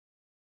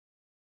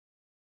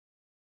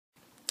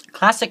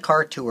Classic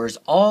Car Tour's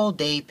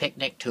all-day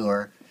picnic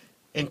tour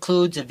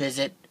includes a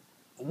visit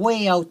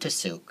way out to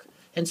Souk.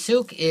 And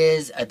Souk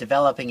is a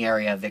developing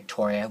area of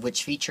Victoria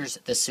which features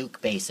the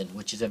Souk Basin,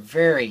 which is a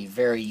very,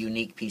 very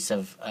unique piece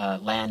of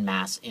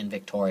landmass in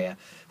Victoria,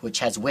 which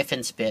has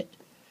Whiffen Spit,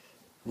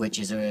 which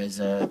is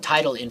a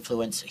tidal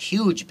influence,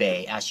 huge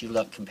bay as you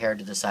look compared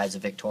to the size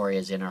of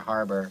Victoria's Inner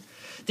Harbor.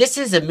 This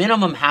is a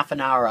minimum half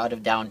an hour out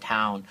of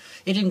downtown.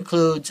 It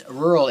includes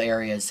rural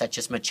areas such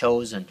as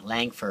Machosen,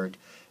 Langford,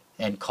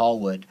 and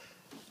Colwood.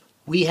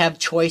 We have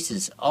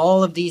choices,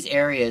 all of these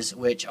areas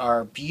which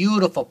are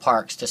beautiful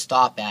parks to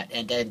stop at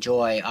and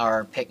enjoy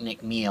our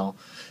picnic meal.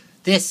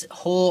 This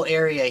whole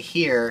area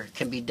here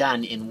can be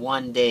done in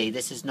one day.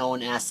 This is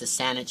known as the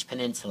Saanich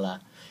Peninsula.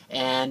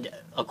 And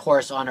of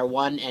course on our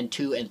 1 and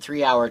 2 and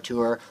 3 hour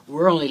tour,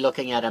 we're only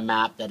looking at a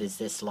map that is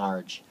this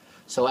large.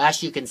 So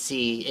as you can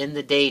see, in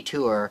the day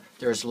tour,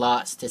 there's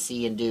lots to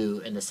see and do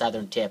in the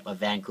southern tip of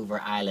Vancouver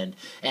Island.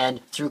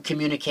 And through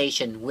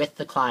communication with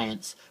the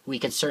clients, we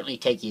can certainly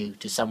take you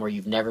to somewhere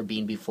you've never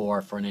been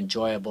before for an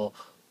enjoyable,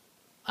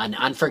 an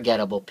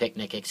unforgettable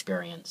picnic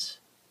experience.